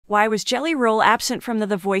Why was Jelly Roll absent from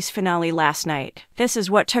the Voice finale last night? This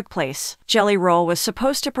is what took place. Jelly Roll was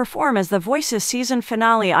supposed to perform as The Voice's season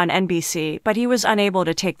finale on NBC, but he was unable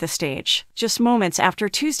to take the stage. Just moments after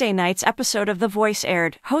Tuesday night's episode of The Voice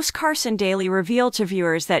aired, host Carson Daly revealed to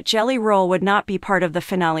viewers that Jelly Roll would not be part of the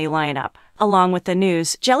finale lineup. Along with the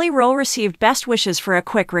news, Jelly Roll received best wishes for a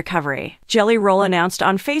quick recovery. Jelly Roll announced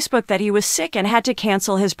on Facebook that he was sick and had to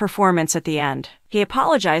cancel his performance at the end. He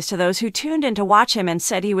apologized to those who tuned in to watch him and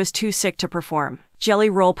said he was too sick to perform. Jelly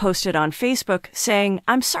Roll posted on Facebook, saying,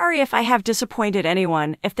 "I'm sorry if I have disappointed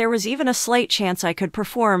anyone. If there was even a slight chance I could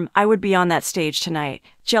perform, I would be on that stage tonight."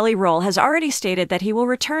 Jelly Roll has already stated that he will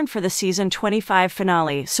return for the season 25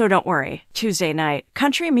 finale, so don't worry. Tuesday night,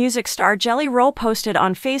 country music star Jelly Roll posted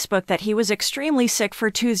on Facebook that he was extremely sick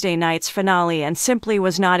for Tuesday night's finale and simply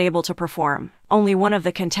was not able to perform. Only one of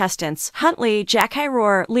the contestants, Huntley, Jackie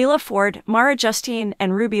Rohr, Leela Ford, Mara Justine,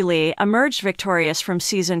 and Ruby Lee, emerged victorious from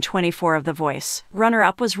season 24 of The Voice.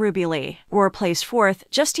 Runner-up was Ruby Lee. Rohr placed 4th,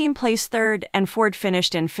 Justine placed 3rd, and Ford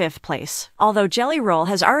finished in 5th place. Although Jelly Roll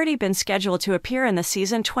has already been scheduled to appear in the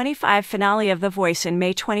season 25 finale of The Voice in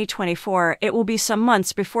May 2024, it will be some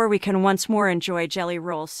months before we can once more enjoy Jelly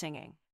Roll's singing.